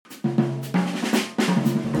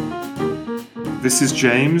This is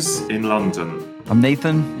James in London. I'm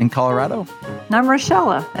Nathan in Colorado. And I'm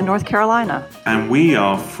Rochella in North Carolina. And we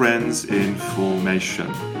are Friends in Formation,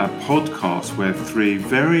 a podcast where three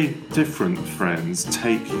very different friends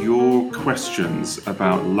take your questions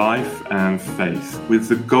about life and faith with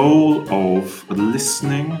the goal of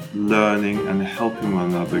listening, learning, and helping one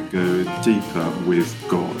another go deeper with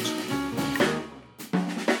God.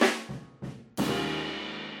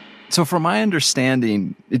 So from my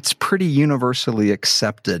understanding, it's pretty universally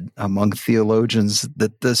accepted among theologians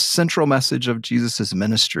that the central message of Jesus'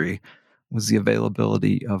 ministry was the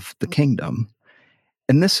availability of the kingdom.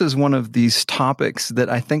 And this is one of these topics that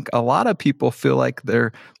I think a lot of people feel like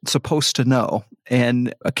they're supposed to know.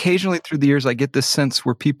 And occasionally through the years, I get this sense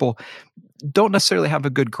where people don't necessarily have a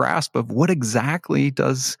good grasp of what exactly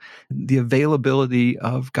does the availability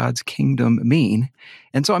of God's kingdom mean.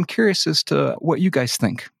 And so I'm curious as to what you guys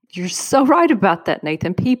think. You're so right about that,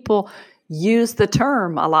 Nathan. People use the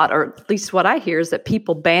term a lot, or at least what I hear is that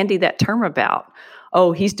people bandy that term about,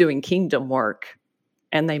 oh, he's doing kingdom work,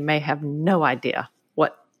 and they may have no idea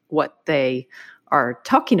what they are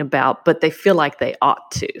talking about, but they feel like they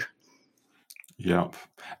ought to. Yep.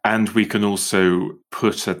 And we can also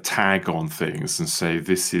put a tag on things and say,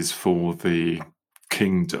 this is for the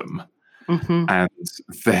kingdom. Mm-hmm. And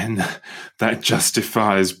then that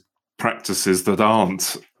justifies practices that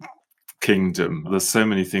aren't kingdom. There's so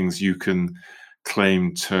many things you can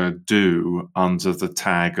claim to do under the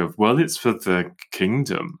tag of, well, it's for the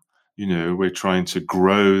kingdom. You know, we're trying to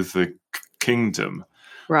grow the kingdom.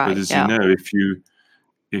 Right. But as you know,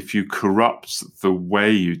 if you corrupt the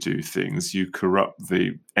way you do things, you corrupt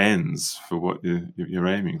the ends for what you're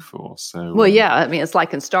aiming for. So, well, yeah, I mean, it's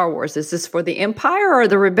like in Star Wars. Is this for the Empire or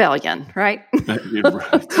the rebellion, right? Right.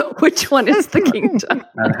 Which one is the kingdom?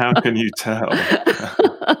 And how can you tell?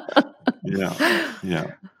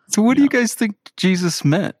 Yeah. So what do you guys think Jesus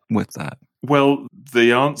meant with that? Well,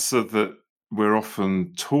 the answer that we're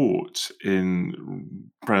often taught in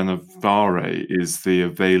Pranavare is the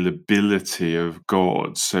availability of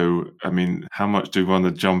God. So, I mean, how much do we want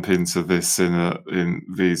to jump into this in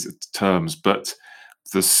these terms? But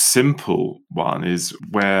the simple one is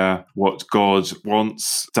where what God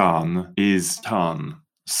wants done is done.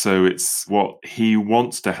 So it's what he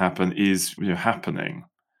wants to happen is happening.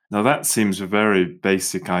 Now, that seems a very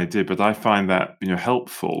basic idea, but I find that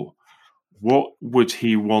helpful. What would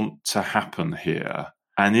he want to happen here?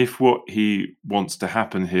 And if what he wants to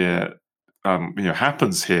happen here,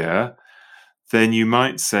 happens here, then you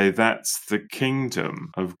might say that's the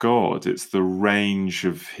kingdom of God. It's the range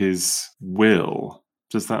of his will.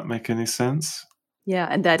 Does that make any sense? Yeah,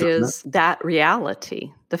 and that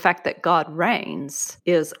reality. The fact that God reigns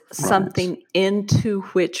is something into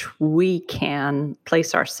which we can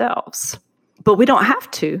place ourselves. But we don't have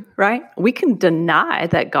to, right? We can deny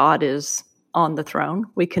that God is on the throne.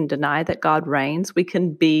 We can deny that God reigns. We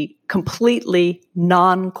can be completely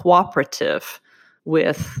non-cooperative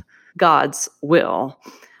with God's will.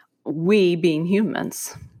 We being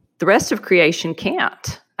humans. The rest of creation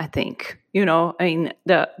can't, I think.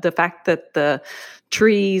 The fact that the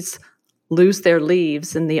trees lose their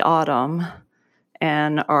leaves in the autumn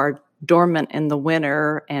and are dormant in the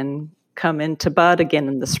winter and come into bud again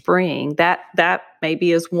in the spring, that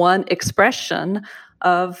maybe is one expression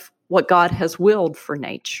of what God has willed for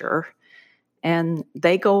nature. And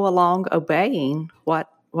they go along obeying what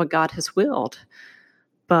God has willed.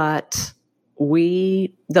 But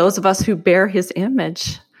those of us who bear his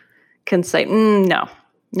image can say,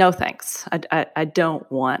 no thanks. I don't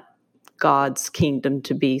want God's kingdom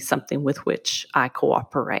to be something with which I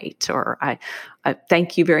cooperate, or I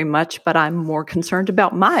thank you very much, but I'm more concerned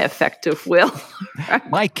about my effective will.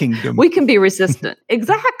 My kingdom. We can be resistant.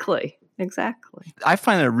 Exactly. I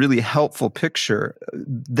find a really helpful picture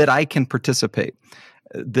that I can participate,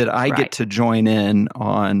 that I get to join in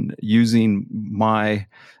on using my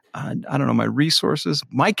my resources,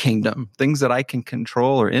 my kingdom, things that I can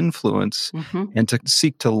control or influence, and to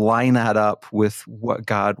seek to line that up with what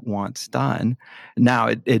God wants done. Now,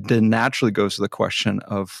 it then naturally goes to the question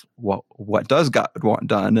of, well, what does God want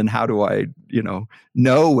done, and how do I,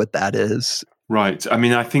 know what that is? Right. I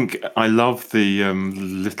mean, I think I love the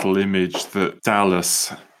little image that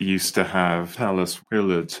Dallas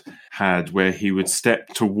Willard had, where he would step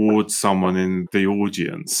towards someone in the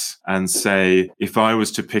audience and say, if I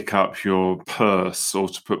was to pick up your purse or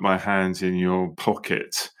to put my hand in your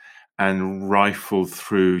pocket and rifle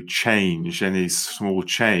through change, any small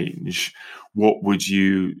change, what would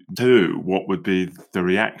you do? What would be the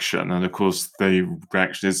reaction? And of course, the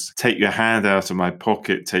reaction is, take your hand out of my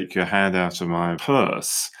pocket, take your hand out of my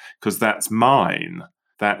purse, because that's mine.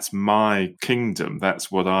 That's my kingdom. That's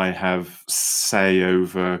what I have say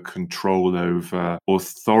over, control over,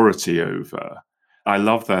 authority over. I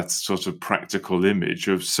love that sort of practical image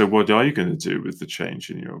of, so what are you going to do with the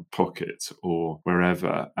change in your pocket or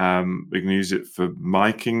wherever? We can use it for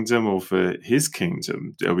my kingdom or for his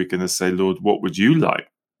kingdom. Are we going to say, Lord, what would you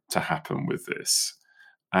like to happen with this?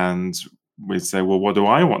 And we say, well, what do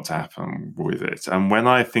I want to happen with it? And when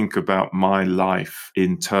I think about my life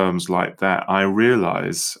in terms like that, I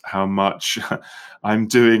realize how much I'm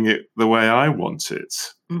doing it the way I want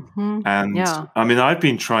it. Mm-hmm. And Yeah. I mean, I've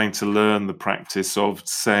been trying to learn the practice of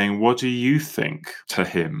saying, what do you think to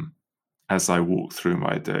him as I walk through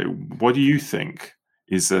my day? What do you think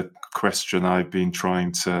is a question I've been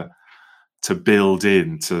trying to build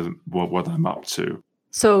into what I'm up to.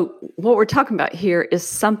 So what we're talking about here is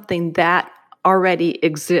something that already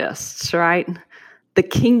exists, right? The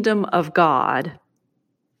kingdom of God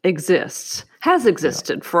exists, has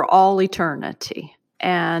existed for all eternity.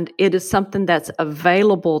 And it is something that's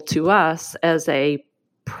available to us as a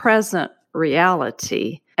present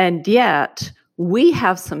reality. And yet we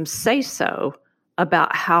have some say-so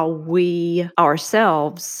about how we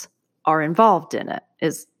ourselves are involved in it.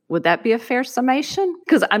 Would that be a fair summation?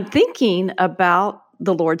 Because I'm thinking about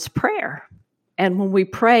the Lord's Prayer. And when we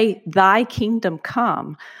pray, thy kingdom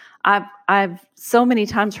come, I've so many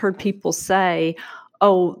times heard people say,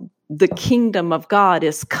 oh, the kingdom of God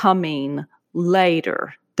is coming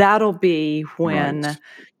later. That'll be when,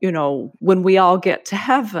 Right. When we all get to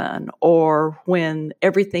heaven, or when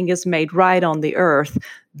everything is made right on the earth,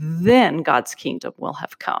 then God's kingdom will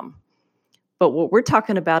have come. But what we're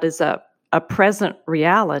talking about is a present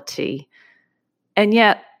reality. And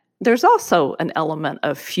yet there's also an element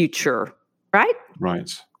of future, right?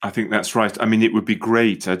 Right. I think that's right. I mean, it would be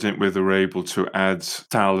great. I don't know whether we're able to add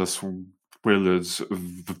Dallas Willard's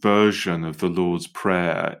version of the Lord's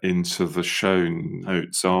Prayer into the show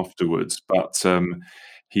notes afterwards. But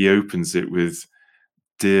he opens it with,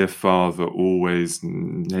 Dear Father, always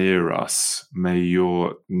near us, may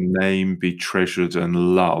your name be treasured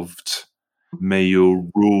and loved. May your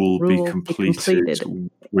rule be completed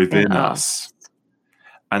within us.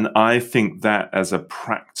 And I think that as a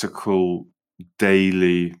practical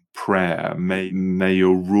daily prayer, may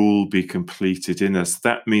your rule be completed in us.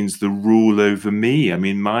 That means the rule over me. I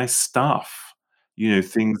mean, my stuff,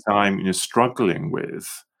 things I'm struggling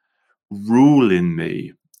with, rule in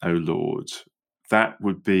me, O Lord. That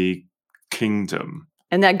would be kingdom.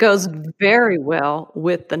 And that goes very well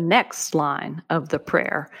with the next line of the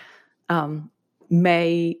prayer.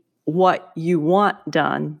 May what you want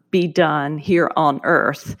done be done here on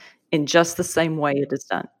earth in just the same way it is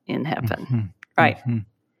done in heaven. Mm-hmm. Right. Mm-hmm.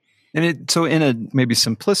 And so in a maybe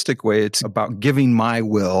simplistic way, it's about giving my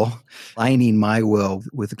will, aligning my will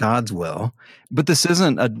with God's will. But this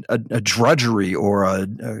isn't a drudgery or a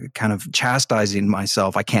kind of chastising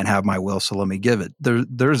myself. I can't have my will, so let me give it.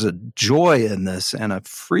 There's a joy in this and a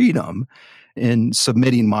freedom in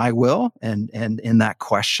submitting my will and in that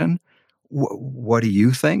question. What do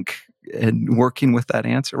you think? And working with that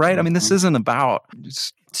answer, right? I mean, this isn't about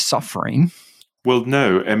just suffering. Well,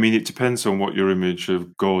 no. I mean, it depends on what your image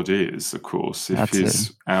of God is, of course. If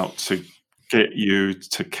he's out to get you,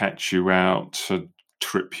 to catch you out, to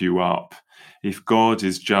trip you up. If God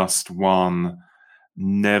is just one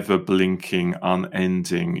never blinking,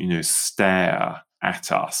 unending, stare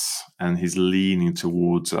at us, and he's leaning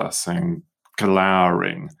towards us and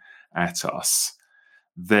glowering at us,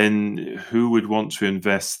 then who would want to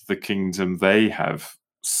invest the kingdom they have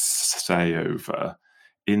say over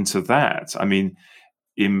into that? I mean,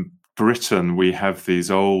 in Britain, we have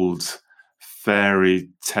these old fairy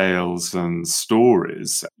tales and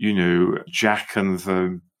stories, Jack and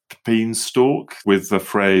the Beanstalk, with the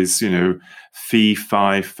phrase, fee,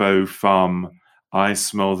 fi, fo, fum, I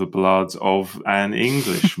smell the blood of an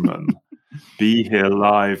Englishman. Be he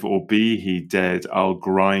alive or be he dead, I'll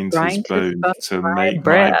grind his bones to make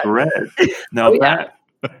my bread. Now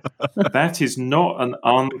that is not an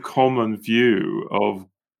uncommon view of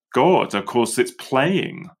God. Of course, it's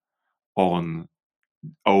playing on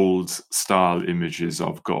old style images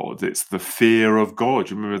of God. It's the fear of God.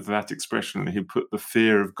 You remember that expression? He put the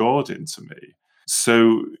fear of God into me.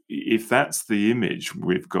 So if that's the image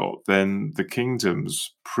we've got, then the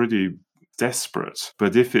kingdom's pretty desperate.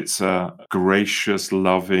 But if it's a gracious,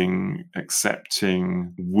 loving,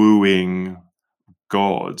 accepting, wooing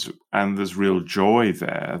God, and there's real joy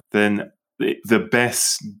there, then the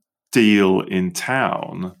best deal in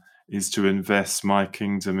town is to invest my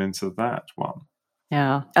kingdom into that one.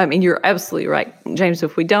 Yeah. I mean, you're absolutely right, James.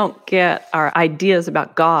 If we don't get our ideas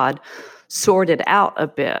about God sorted out a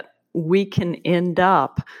bit, we can end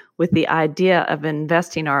up with the idea of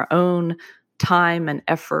investing our own time and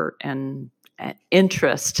effort and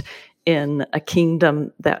interest in a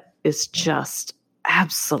kingdom that is just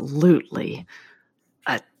absolutely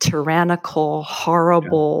a tyrannical,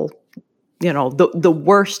 horrible, the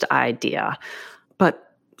worst idea.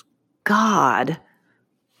 But God,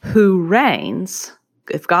 who reigns,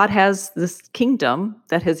 if God has this kingdom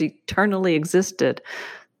that has eternally existed,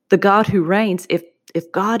 the God who reigns, if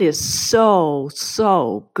God is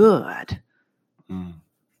so good,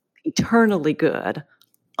 eternally good,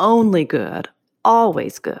 only good,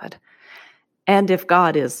 always good, and if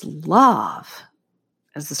God is love,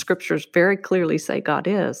 as the scriptures very clearly say God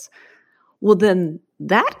is, well, then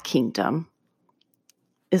that kingdom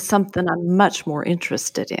is something I'm much more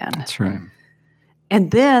interested in. That's right.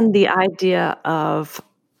 And then the idea of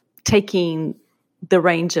taking the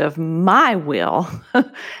range of my will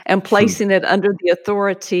and placing it under the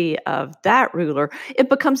authority of that ruler, it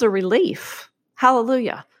becomes a relief.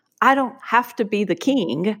 Hallelujah. I don't have to be the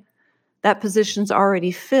king. That position's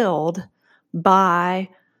already filled by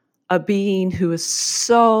a being who is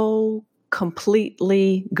so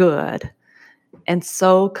completely good and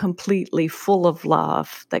so completely full of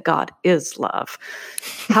love that God is love.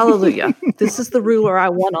 Hallelujah. This is the ruler I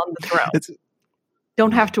want on the throne.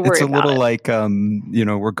 Don't have to worry about it. It's a little like,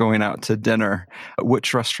 we're going out to dinner.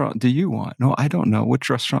 Which restaurant do you want? No, I don't know. Which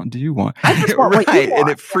restaurant do you want? I just want what you want. And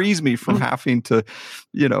it frees me from having to,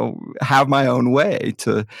 have my own way.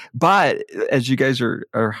 But as you guys are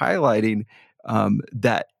highlighting,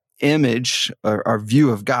 that image, our view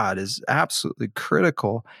of God is absolutely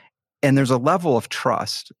critical. And there's a level of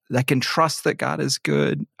trust. I can trust that God is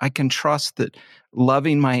good. I can trust that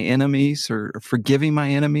loving my enemies or forgiving my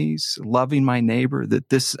enemies, loving my neighbor, that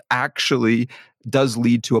this actually does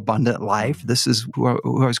lead to abundant life. This is who I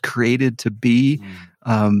was created to be.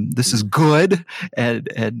 This is good.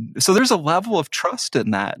 And so there's a level of trust in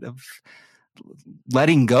that, of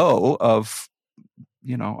letting go of,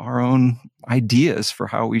 our own ideas for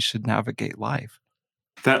how we should navigate life.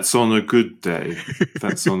 That's on a good day.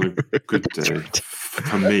 That's on a good day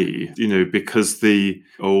for me, because the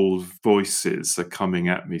old voices are coming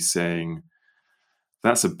at me saying,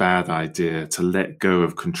 that's a bad idea to let go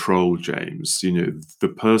of control, James.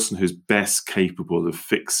 The person who's best capable of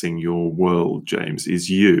fixing your world, James, is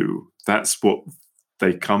you. That's what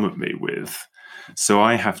they come at me with. So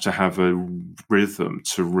I have to have a rhythm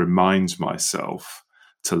to remind myself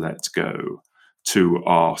to let go, to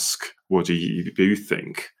ask, what do you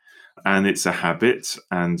think? And it's a habit,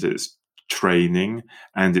 and it's training,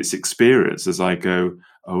 and it's experience as I go,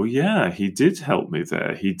 oh yeah, he did help me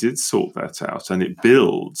there. He did sort that out. And it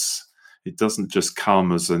builds. It doesn't just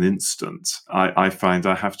come as an instant. I find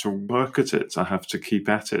I have to work at it. I have to keep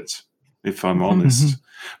at it, if I'm honest.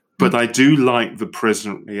 But I do like the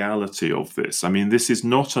present reality of this. I mean, this is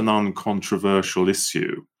not an uncontroversial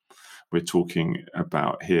issue we're talking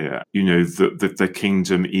about here. That the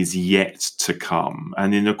kingdom is yet to come.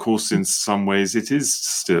 And of course, in some ways, it is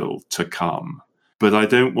still to come. But I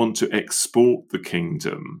don't want to export the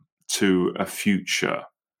kingdom to a future,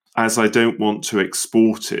 as I don't want to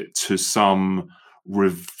export it to some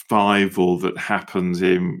revival that happens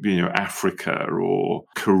in, Africa or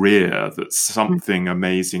Korea, that something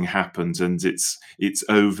amazing happens and it's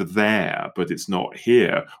over there, but it's not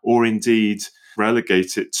here. Or indeed,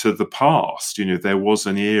 relegate it to the past. There was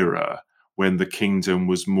an era when the kingdom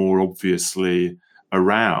was more obviously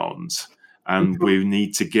around, and we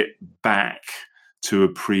need to get back to a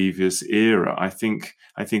previous era. I think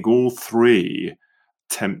all three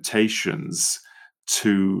temptations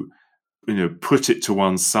to, put it to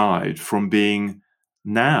one side from being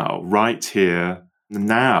now, right here,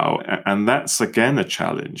 now. And that's again a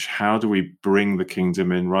challenge. How do we bring the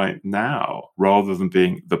kingdom in right now, rather than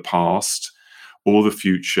being the past or the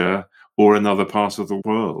future or another part of the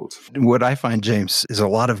world? What I find, James, is a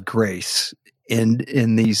lot of grace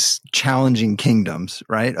in these challenging kingdoms,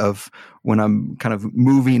 right? Of when I'm kind of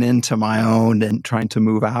moving into my own and trying to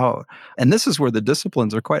move out. And this is where the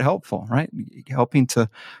disciplines are quite helpful, right? Helping to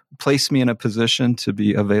place me in a position to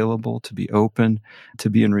be available, to be open,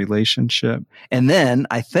 to be in relationship. And then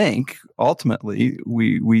I think ultimately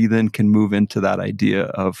we then can move into that idea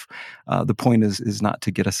of the point is not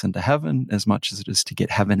to get us into heaven as much as it is to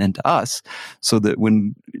get heaven into us, so that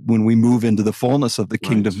when we move into the fullness of the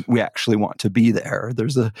kingdom, we actually want to be there.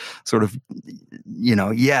 There's a sort of,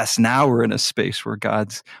 yes, now we're in a space where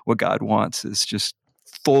what God wants is just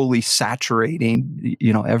fully saturating,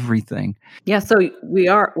 everything. Yeah. So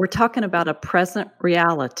we're talking about a present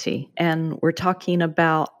reality, and we're talking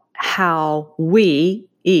about how we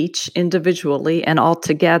each individually and all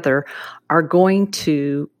together are going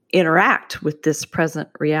to interact with this present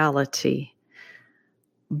reality.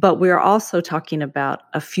 But we're also talking about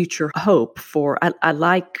a future hope for, I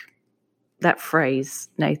like that phrase,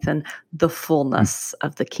 Nathan, the fullness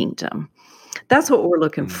of the kingdom. That's what we're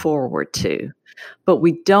looking forward to. But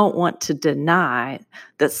we don't want to deny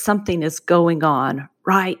that something is going on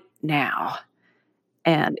right now.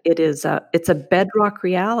 And it's a bedrock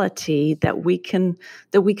reality that we can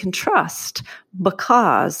trust,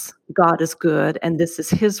 because God is good and this is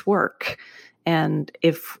his work. And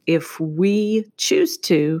if we choose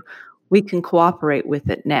to, we can cooperate with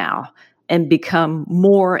it now and become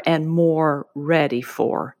more and more ready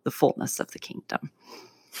for the fullness of the kingdom.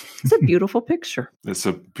 It's a beautiful picture. It's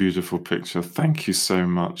a beautiful picture. Thank you so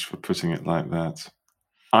much for putting it like that.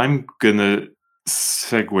 I'm going to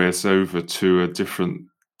segue us over to a different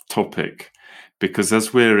topic, because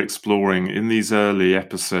as we're exploring in these early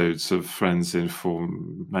episodes of Friends in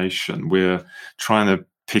Formation, we're trying to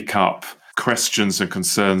pick up questions and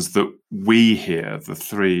concerns that we hear, the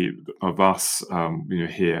three of us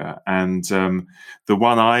hear. And the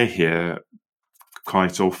one I hear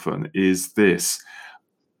quite often is this: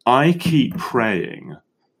 I keep praying,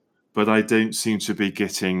 but I don't seem to be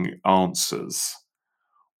getting answers.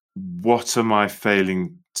 What am I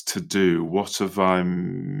failing to do? What have I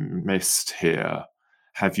missed here?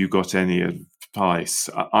 Have you got any advice?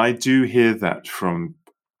 I do hear that from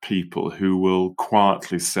people who will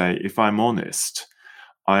quietly say, if I'm honest,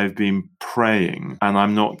 I've been praying and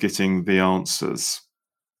I'm not getting the answers.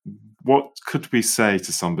 What could we say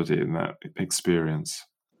to somebody in that experience?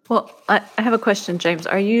 Well, I have a question, James.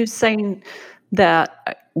 Are you saying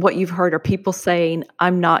that what you've heard are people saying,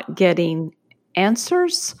 I'm not getting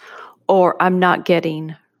answers, or I'm not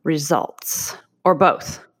getting results, or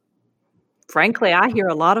both? Frankly, I hear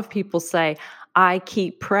a lot of people say, I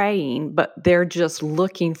keep praying, but they're just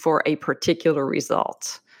looking for a particular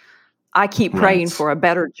result. I keep praying for a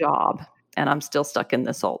better job, and I'm still stuck in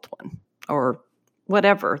this old one, or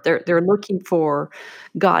whatever. They're looking for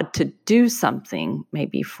God to do something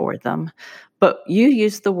maybe for them. But you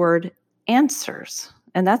use the word answers,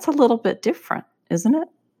 and that's a little bit different, isn't it?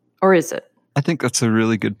 Or is it? I think that's a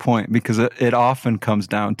really good point, because it often comes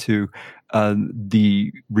down to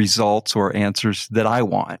the results or answers that I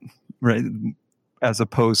want, right? As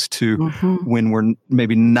opposed to when we're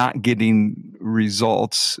maybe not getting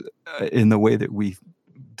results in the way that we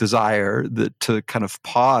desire, that to kind of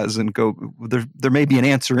pause and go, there may be an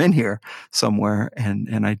answer in here somewhere.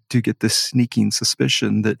 And I do get this sneaking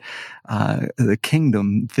suspicion that the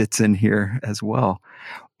kingdom fits in here as well.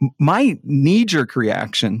 My knee-jerk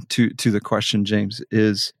reaction to the question, James,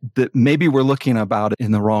 is that maybe we're looking about it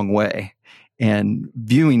in the wrong way, and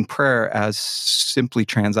viewing prayer as simply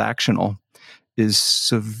transactional is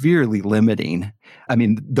severely limiting. I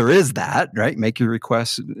mean, there is that, right? Make your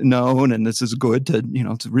requests known, and this is good to,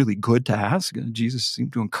 it's really good to ask. Jesus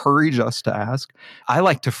seemed to encourage us to ask. I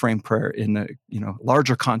like to frame prayer in a,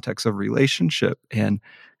 larger context of relationship and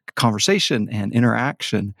conversation and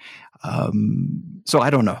interaction. So I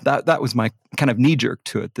don't know. That was my kind of knee-jerk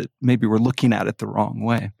to it, that maybe we're looking at it the wrong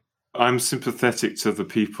way. I'm sympathetic to the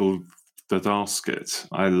people that ask it.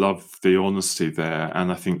 I love the honesty there,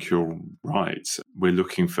 and I think you're right. We're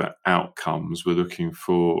looking for outcomes. We're looking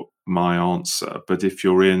for my answer. But if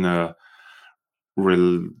you're in a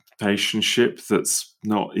relationship that's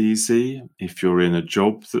not easy, if you're in a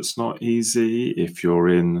job that's not easy, if you're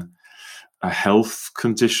in a health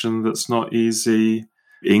condition that's not easy,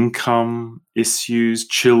 income issues,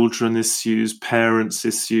 children issues, parents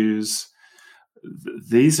issues,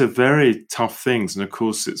 these are very tough things. And of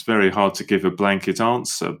course, it's very hard to give a blanket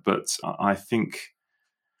answer, but I think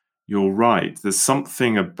you're right. There's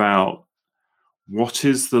something about what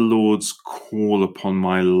is the Lord's call upon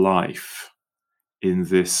my life in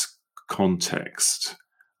this context.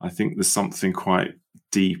 I think there's something quite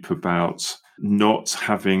deep about not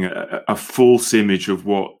having a false image of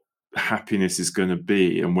what happiness is going to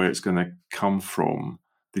be and where it's going to come from.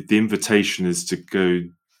 The invitation is to go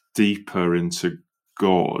deeper into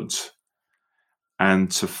God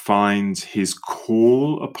and to find his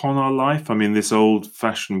call upon our life. I mean, this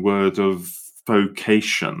old-fashioned word of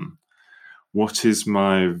vocation. What is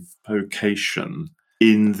my vocation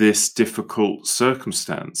in this difficult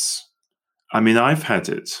circumstance? I mean, I've had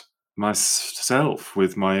it myself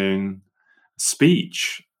with my own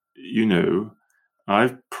speech.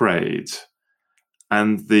 I've prayed,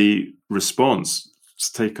 and the response,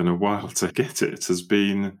 it's taken a while to get it, has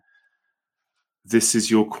been, this is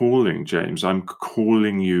your calling, James. I'm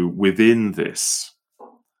calling you within this.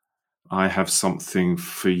 I have something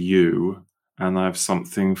for you, and I have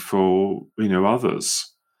something for,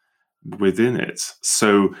 others within it.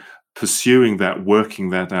 So pursuing that, working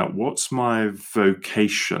that out, what's my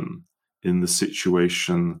vocation in the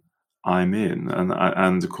situation I'm in?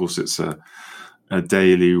 And of course, it's a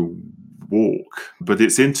daily walk, but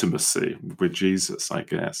it's intimacy with Jesus, I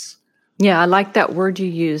guess. Yeah, I like that word you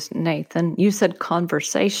used, Nathan. You said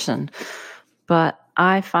conversation, but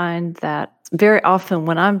I find that very often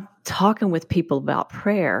when I'm talking with people about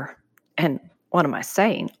prayer, and what am I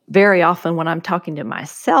saying? Very often when I'm talking to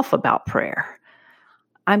myself about prayer,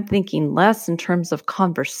 I'm thinking less in terms of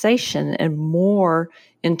conversation and more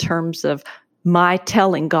in terms of my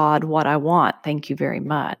telling God what I want, thank you very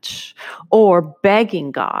much, or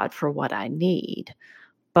begging God for what I need.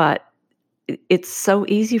 But it's so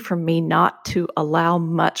easy for me not to allow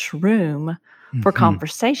much room for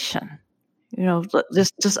conversation.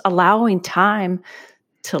 Just allowing time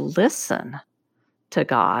to listen to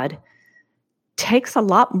God takes a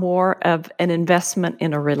lot more of an investment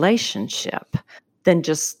in a relationship than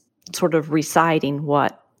just sort of reciting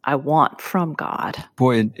what I want from God.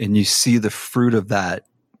 Boy, and you see the fruit of that,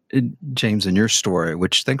 James, in your story,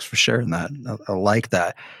 which thanks for sharing that. I like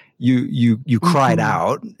that. You cried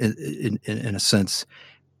out in a sense,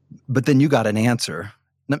 but then you got an answer.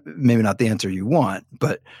 Maybe not the answer you want,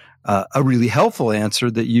 but a really helpful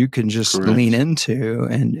answer that you can just lean into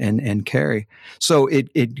and carry. So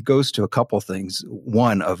it goes to a couple things.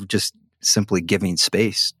 One, of just simply giving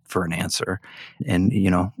space for an answer, and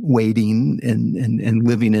waiting and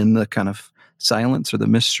living in the kind of silence or the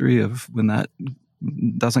mystery of when that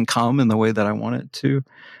doesn't come in the way that I want it to.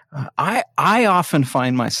 I often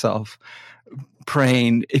find myself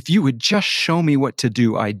praying, if you would just show me what to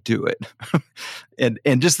do, I'd do it.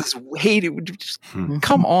 and just this wait, it would just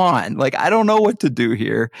come on. Like, I don't know what to do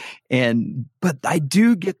here. But I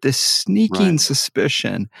do get this sneaking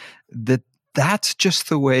suspicion that that's just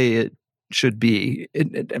the way it should be.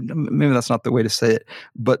 Maybe that's not the way to say it,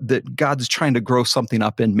 but that God's trying to grow something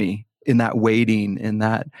up in me in that waiting, in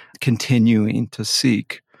that continuing to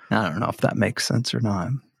seek. I don't know if that makes sense or not.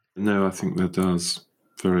 No, I think that does.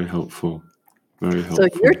 Very helpful. Very helpful.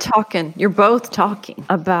 So you're both talking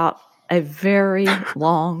about a very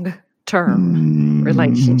long-term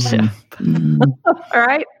relationship. All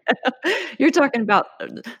right? You're talking about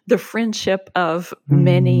the friendship of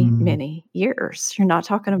many, many years. You're not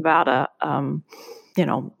talking about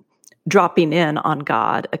dropping in on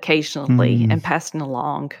God occasionally and passing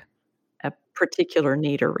along a particular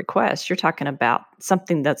need or request. You're talking about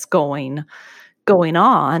something that's going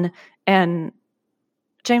on. And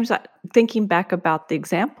James, thinking back about the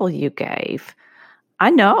example you gave, I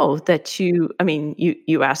know that you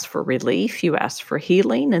asked for relief, you asked for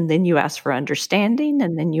healing, and then you asked for understanding,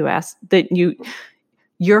 and then you asked that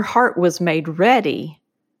your heart was made ready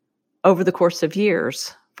over the course of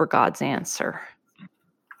years for God's answer.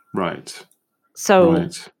 Right. So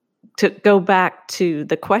to go back to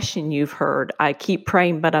the question you've heard, I keep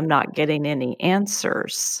praying, but I'm not getting any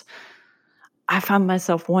answers. I find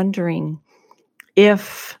myself wondering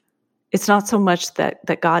if it's not so much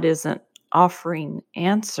that God isn't offering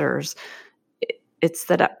answers, it's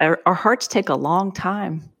that our hearts take a long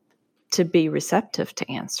time to be receptive to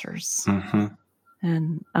answers.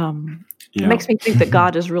 And it makes me think that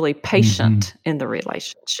God is really patient in the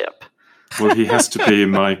relationship. Well, he has to be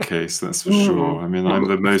in my case, that's for sure. I mean, I'm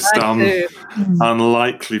the most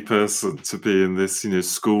unlikely person to be in this,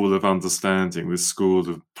 school of understanding, this school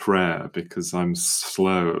of prayer, because I'm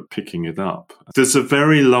slow at picking it up. There's a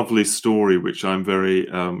very lovely story which I'm very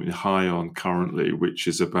high on currently, which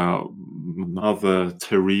is about Mother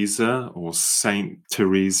Teresa, or Saint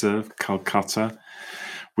Teresa of Calcutta,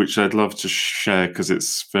 which I'd love to share because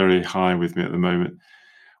it's very high with me at the moment.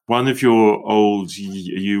 One of your old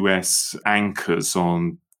US anchors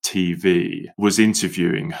on TV was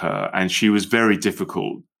interviewing her, and she was very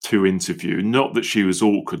difficult to interview. Not that she was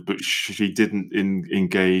awkward, but she didn't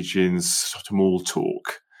engage in small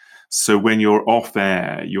talk. So when you're off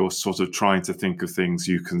air, you're sort of trying to think of things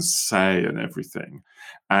you can say and everything.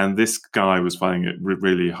 And this guy was finding it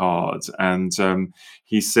really hard. And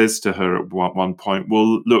he says to her at one point,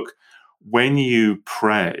 well, look, when you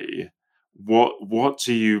pray, what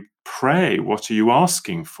do you pray? What are you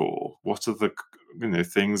asking for? What are the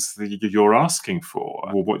things that you're asking for?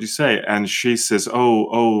 Well, what do you say? And she says,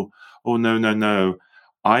 oh, no.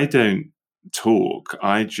 I don't talk.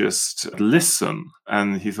 I just listen.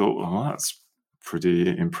 And he thought, well, that's a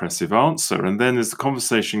pretty impressive answer. And then as the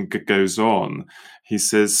conversation goes on, he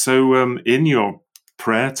says, so in your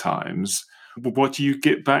prayer times, what do you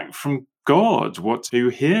get back from God? What do you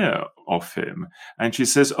hear of him? And she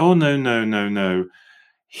says, oh, no.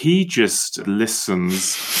 he just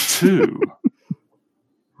listens too.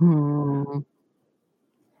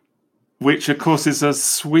 Which, of course, is a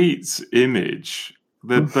sweet image.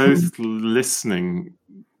 They're both listening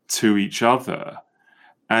to each other.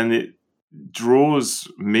 And it draws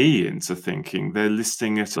me into thinking they're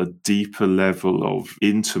listening at a deeper level of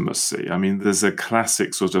intimacy. I mean, there's a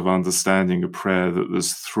classic sort of understanding of prayer that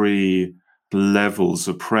there's 3 levels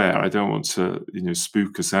of prayer. I don't want to,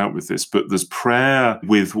 spook us out with this, but there's prayer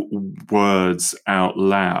with words out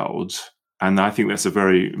loud. And I think that's a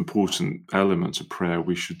very important element of prayer.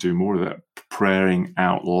 We should do more of that, praying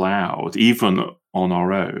out loud, even on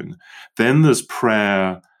our own. Then there's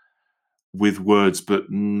prayer with words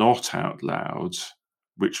but not out loud,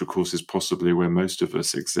 which of course is possibly where most of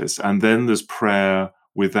us exist. And then there's prayer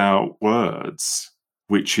without words,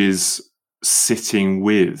 which is sitting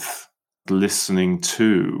with, listening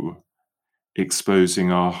to,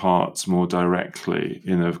 exposing our hearts more directly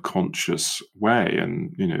in a conscious way,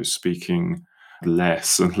 and speaking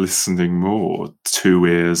less and listening more, 2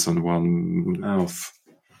 ears and 1 mouth.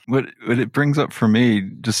 What it brings up for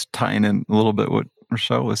me, just tying in a little bit what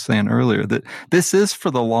Rochelle was saying earlier, that this is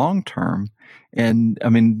for the long term. And I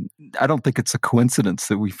mean, I don't think it's a coincidence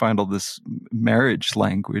that we find all this marriage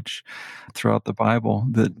language throughout the Bible,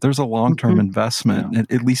 that there's a long-term investment,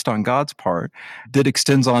 at least on God's part, that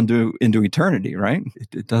extends on into eternity, right?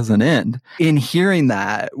 It doesn't end. In hearing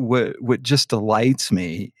that, what just delights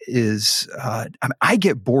me is I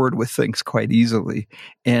get bored with things quite easily.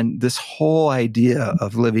 And this whole idea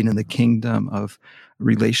of living in the kingdom of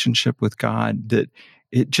relationship with God, that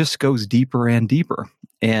it just goes deeper and deeper.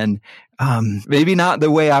 And maybe not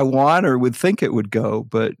the way I want or would think it would go,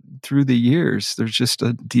 but through the years, there's just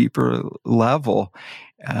a deeper level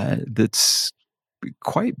that's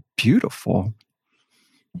quite beautiful.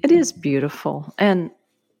 It is beautiful. And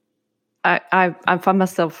I find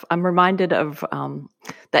myself, I'm reminded of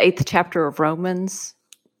the 8th chapter of Romans,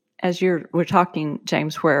 as we're talking,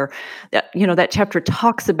 James, where that chapter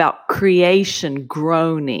talks about creation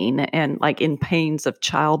groaning and like in pains of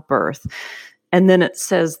childbirth. And then it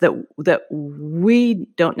says that we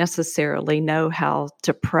don't necessarily know how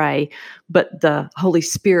to pray, but the Holy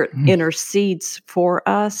Spirit intercedes for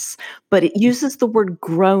us. But it uses the word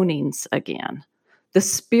groanings again. The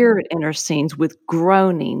Spirit intercedes with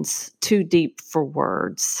groanings too deep for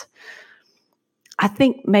words. I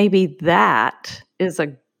think maybe that is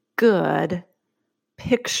a good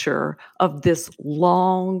picture of this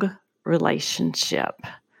long relationship.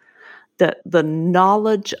 The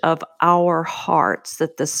knowledge of our hearts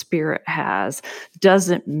that the Spirit has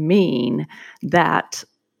doesn't mean that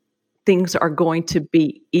things are going to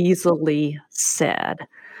be easily said.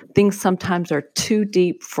 Things sometimes are too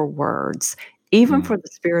deep for words, even for the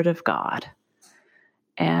Spirit of God.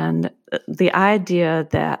 And the idea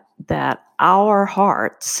that our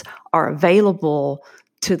hearts are available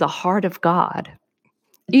to the heart of God,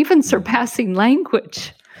 even surpassing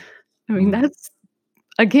language. I mean, that's,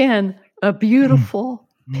 again, a beautiful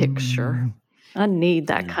picture. I need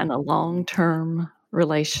that kind of long-term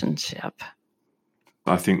relationship.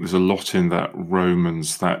 I think there's a lot in that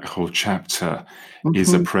Romans, that whole chapter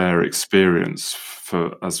is a prayer experience,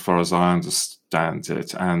 for as far as I understand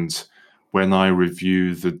it. And when I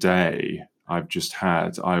review the day I've just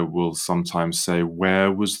had, I will sometimes say,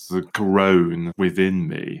 where was the groan within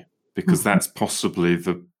me? Because that's possibly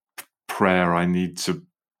the prayer I need to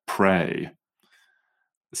pray.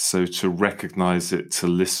 So to recognize it, to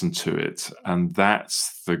listen to it, and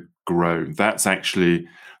that's the groan. That's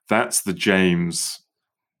the James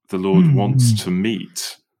the Lord wants to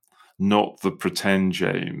meet, not the pretend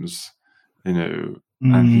James, and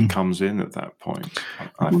he comes in at that point,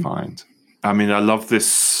 I find. I mean, I love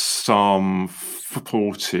this Psalm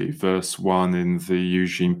 40, verse 1 in the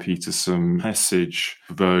Eugene Peterson Message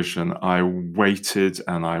version. I waited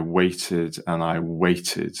and I waited and I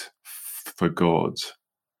waited for God.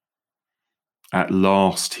 At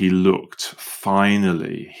last he looked,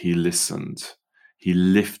 finally he listened. He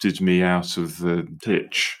lifted me out of the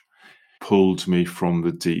ditch, pulled me from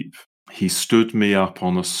the deep. He stood me up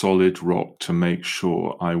on a solid rock to make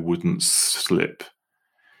sure I wouldn't slip.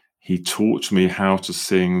 He taught me how to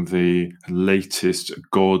sing the latest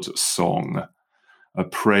God song, a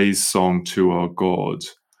praise song to our God.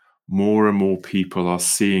 More and more people are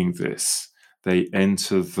seeing this. They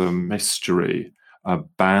enter the mystery,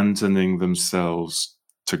 abandoning themselves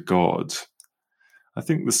to God. I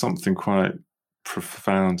think there's something quite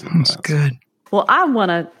profound in that. That's good. Well, I want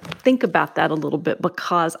to think about that a little bit,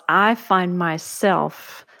 because I find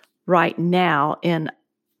myself right now in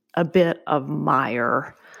a bit of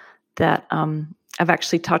mire that I've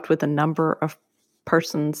actually talked with a number of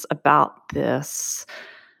spokespersons about this,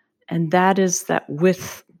 and that is that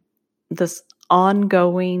with this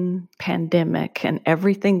ongoing pandemic and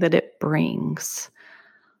everything that it brings,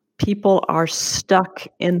 people are stuck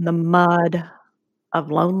in the mud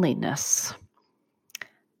of loneliness.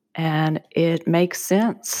 And it makes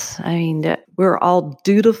sense. I mean, we're all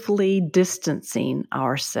dutifully distancing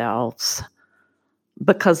ourselves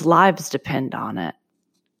because lives depend on it.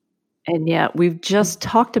 And yet we've just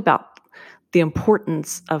talked about the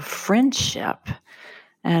importance of friendship.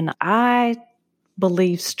 And I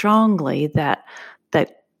believe strongly that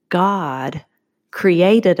God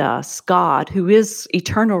created us, God, who is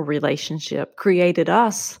eternal relationship, created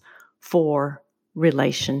us for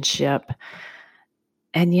relationship.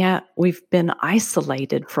 And yet we've been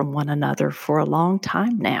isolated from one another for a long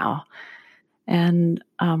time now, and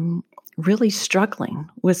really struggling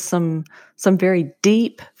with some very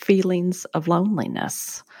deep feelings of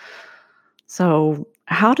loneliness. So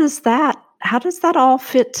how does that all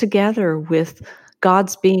fit together with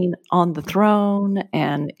God's being on the throne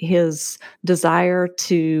and his desire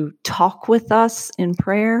to talk with us in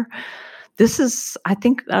prayer? This is, I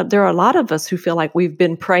think, there are a lot of us who feel like we've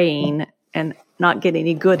been praying and not getting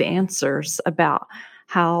any good answers about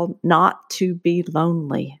how not to be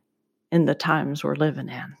lonely in the times we're living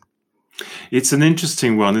in. It's an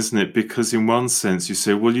interesting one, isn't it? Because in one sense you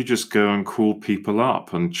say, well, you just go and call people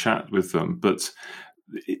up and chat with them. But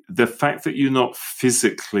the fact that you're not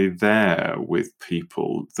physically there with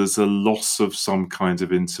people, there's a loss of some kind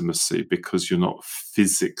of intimacy because you're not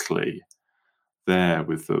physically there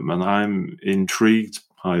with them. And I'm intrigued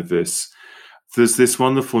by this. There's this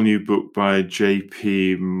wonderful new book by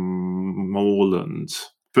J.P. Moreland,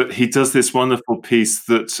 but he does this wonderful piece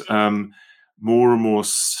that more and more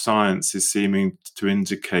science is seeming to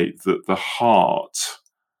indicate that the heart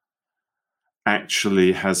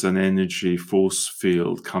actually has an energy force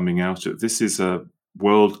field coming out of it. This is a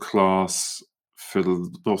world-class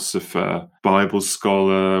philosopher, Bible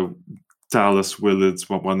scholar, Dallas Willard's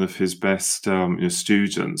one of his best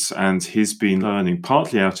students, and he's been learning,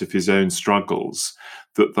 partly out of his own struggles,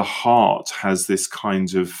 that the heart has this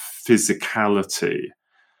kind of physicality.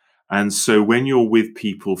 And so when you're with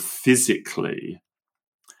people physically,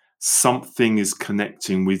 something is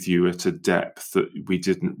connecting with you at a depth that we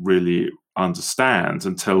didn't really understand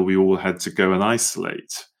until we all had to go and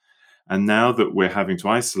isolate. And now that we're having to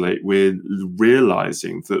isolate, we're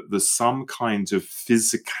realizing that there's some kind of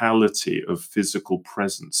physicality of physical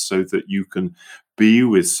presence so that you can be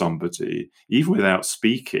with somebody, even without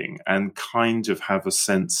speaking, and kind of have a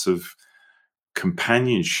sense of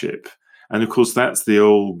companionship. And of course, that's the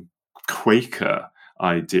old Quaker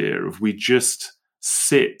idea of we just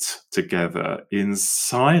sit together in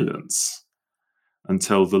silence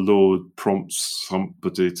until the Lord prompts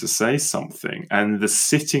somebody to say something. And the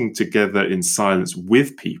sitting together in silence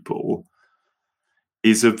with people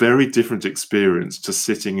is a very different experience to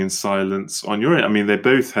sitting in silence on your own. I mean, they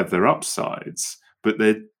both have their upsides, but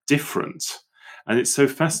they're different. And it's so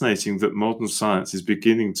fascinating that modern science is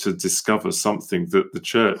beginning to discover something that the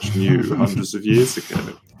church knew hundreds of years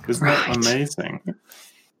ago. Isn't that amazing?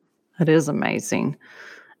 It is amazing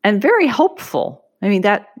and very hopeful. I mean,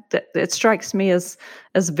 that it strikes me as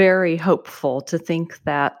very hopeful to think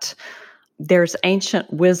that there's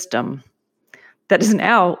ancient wisdom that is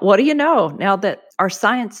now, what do you know, now that our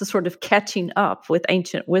science is sort of catching up with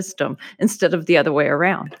ancient wisdom instead of the other way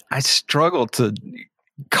around. I struggle to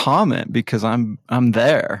comment because I'm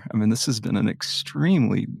there. I mean, this has been an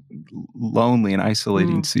extremely lonely and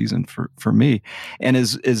isolating season for me. And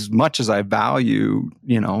as much as I value,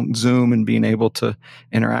 Zoom and being able to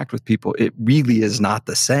interact with people, it really is not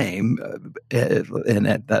the same. And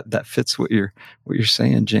that fits what you're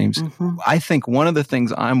saying, James. Mm-hmm. I think one of the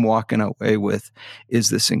things I'm walking away with is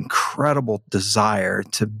this incredible desire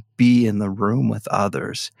to be in the room with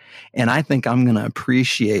others. And I think I'm going to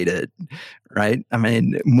appreciate it, right? I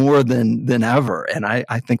mean, more than ever. And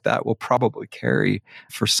I think that will probably carry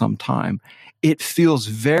for some time. It feels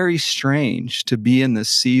very strange to be in this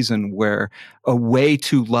season where a way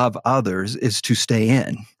to love others is to stay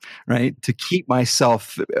in, right? To keep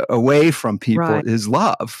myself away from people is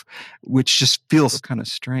love, which just feels kind of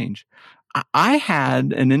strange. I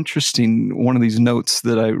had an interesting one of these notes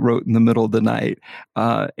that I wrote in the middle of the night,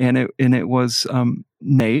 and it was,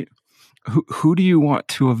 Nate, who do you want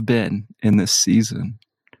to have been in this season?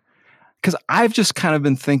 because I've just kind of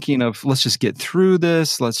been thinking of, let's just get through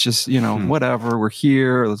this. Let's just, whatever, we're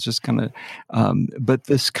here. Let's just kind of, but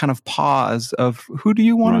this kind of pause of who do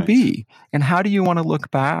you want to be and how do you want to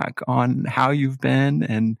look back on how you've been?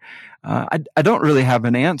 And I don't really have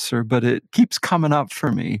an answer, but it keeps coming up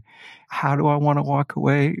for me. How do I want to walk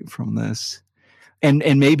away from this? And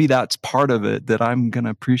maybe that's part of it, that I'm going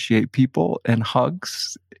to appreciate people and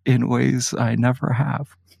hugs in ways I never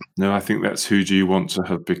have. No, I think that's who do you want to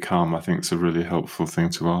have become? I think it's a really helpful thing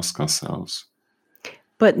to ask ourselves.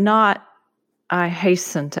 But not, I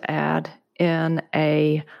hasten to add, in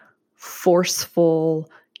a forceful,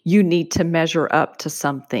 you need to measure up to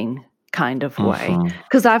something kind of way.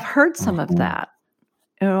 Because I've heard some of that.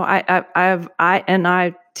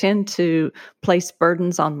 I tend to place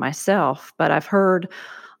burdens on myself, but I've heard,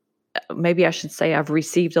 maybe I should say, I've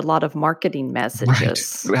received a lot of marketing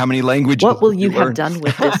messages. Right. How many languages? What will you have done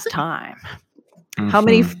with this time? How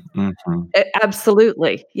many?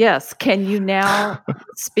 Absolutely. Yes. Can you now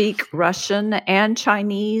speak Russian and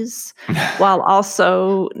Chinese while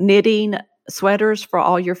also knitting sweaters for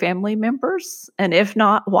all your family members? And if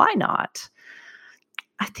not, why not?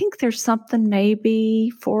 I think there's something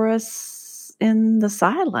maybe for us in the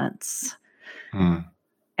silence.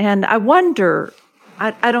 And I wonder,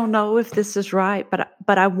 I don't know if this is right,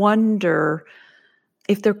 but I wonder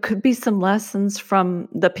if there could be some lessons from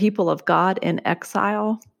the people of God in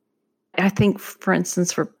exile. I think, for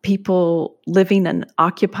instance, for people living in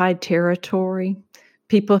occupied territory,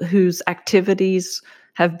 people whose activities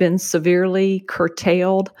have been severely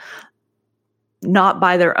curtailed, not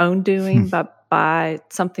by their own doing, but by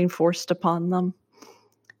something forced upon them.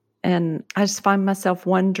 And I just find myself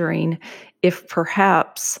wondering if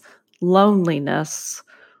perhaps loneliness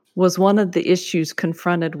was one of the issues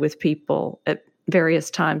confronted with people at various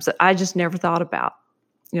times that I just never thought about.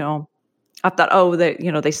 I thought,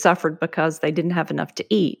 they suffered because they didn't have enough to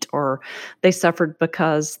eat, or they suffered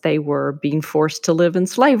because they were being forced to live in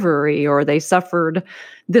slavery, or they suffered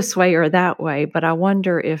this way or that way. But I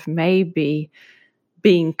wonder if maybe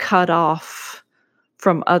being cut off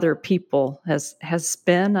from other people has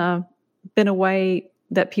been a way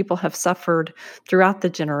that people have suffered throughout the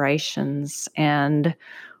generations, and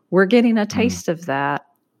we're getting a taste of that,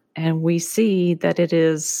 and we see that it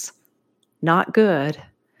is not good.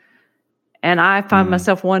 And I find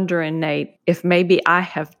myself wondering, Nate, if maybe I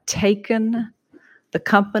have taken the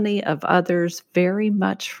company of others very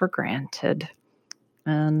much for granted.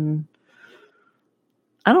 And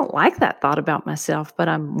I don't like that thought about myself, but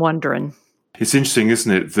I'm wondering. It's interesting,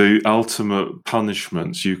 isn't it? The ultimate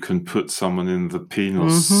punishment you can put someone in the penal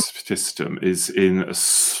system is in a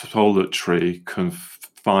solitary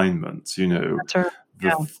confinement. That's right.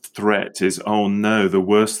 The threat is, oh no, the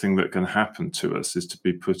worst thing that can happen to us is to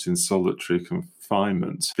be put in solitary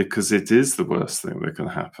confinement, because it is the worst thing that can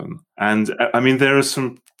happen. And I mean, there are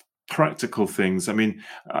some practical things. I mean,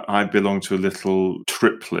 I belong to a little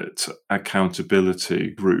triplet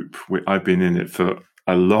accountability group. I've been in it for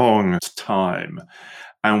a long time,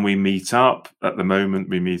 and we meet up. At the moment,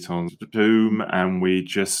 we meet on Zoom, and we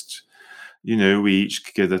just, we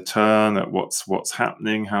each get a turn at what's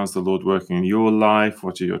happening. How's the Lord working in your life?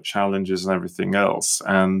 What are your challenges and everything else?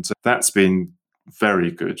 And that's been very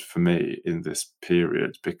good for me in this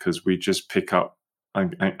period, because we just pick up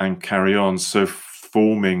and carry on. So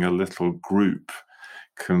forming a little group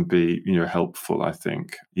can be, helpful, I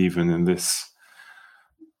think, even in this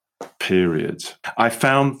period. I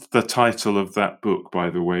found the title of that book,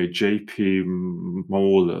 by the way, J.P.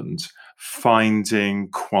 Moreland, Finding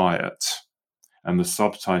Quiet. And the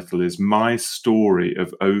subtitle is My Story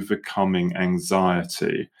of Overcoming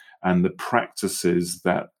Anxiety and the Practices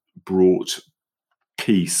That Brought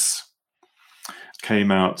Peace.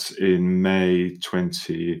 Came out in May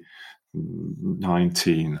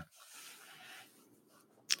 2019.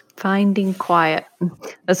 Finding quiet.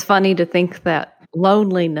 It's funny to think that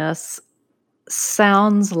loneliness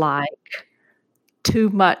sounds like too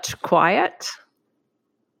much quiet.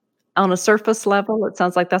 On a surface level, it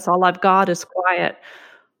sounds like that's all I've got is quiet.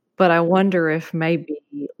 But I wonder if maybe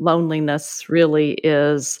loneliness really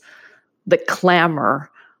is the clamor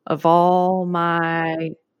of all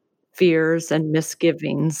my fears and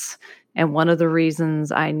misgivings. And one of the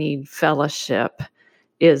reasons I need fellowship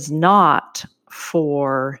is not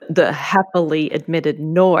for the happily admitted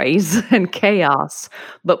noise and chaos,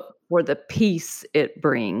 but for the peace it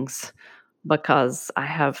brings, because I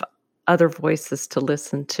have other voices to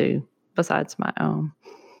listen to besides my own.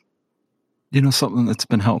 Something that's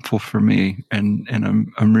been helpful for me, and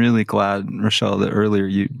I'm really glad, Rochelle, that earlier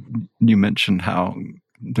you mentioned how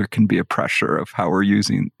there can be a pressure of how we're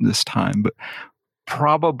using this time, but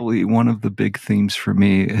probably one of the big themes for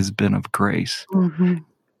me has been of grace,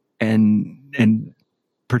 and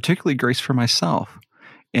particularly grace for myself,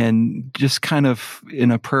 and just kind of in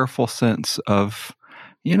a prayerful sense of,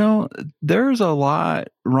 there's a lot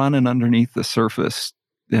running underneath the surface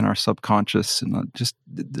in our subconscious, and just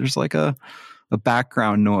there's like a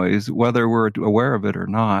background noise, whether we're aware of it or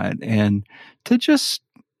not, and to just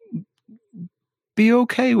be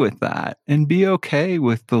okay with that, and be okay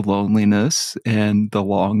with the loneliness and the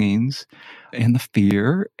longings and the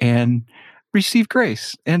fear, and receive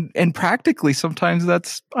grace. And practically sometimes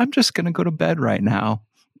that's, I'm just going to go to bed right now,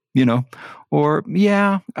 or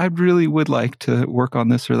I really would like to work on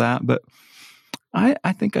this or that, but I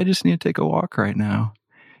think I just need to take a walk right now.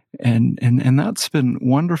 And that's been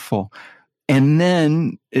wonderful. And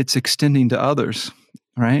then it's extending to others,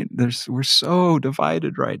 right? We're so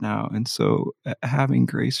divided right now. And so having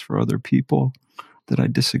grace for other people that I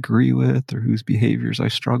disagree with or whose behaviors I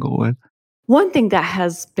struggle with. One thing that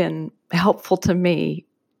has been helpful to me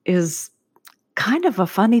is kind of a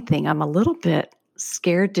funny thing. I'm a little bit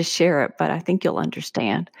scared to share it, but I think you'll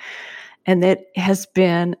understand. And it has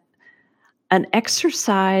been an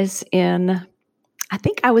exercise in, I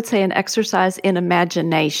think I would say an exercise in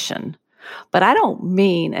imagination. But I don't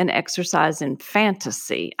mean an exercise in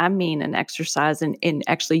fantasy. I mean an exercise in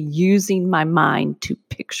actually using my mind to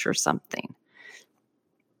picture something.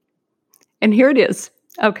 And here it is.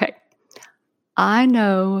 Okay. I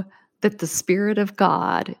know that the Spirit of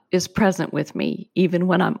God is present with me, even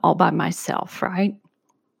when I'm all by myself, right?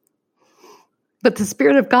 But the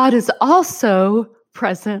Spirit of God is also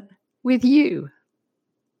present with you.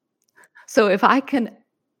 So if I can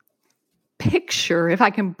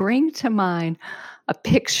bring to mind a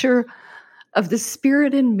picture of the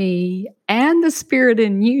Spirit in me and the Spirit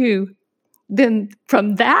in you, then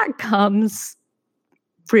from that comes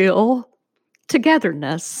real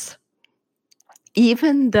togetherness.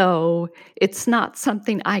 Even though it's not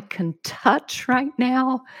something I can touch right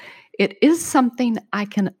now, it is something I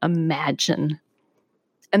can imagine.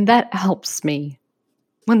 And that helps me.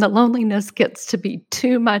 When the loneliness gets to be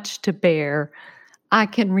too much to bear, I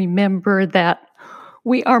can remember that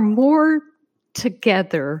we are more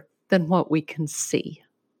together than what we can see.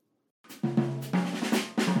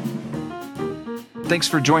 Thanks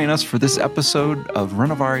for joining us for this episode of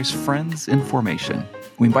Renovare's Friends in Formation.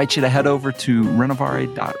 We invite you to head over to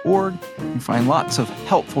renovare.org and find lots of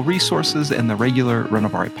helpful resources and the regular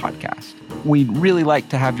Renovare podcast. We'd really like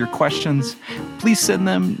to have your questions. Please send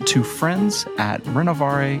them to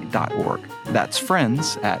friends@renovare.org. That's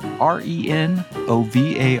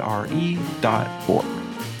friends@renovare.org.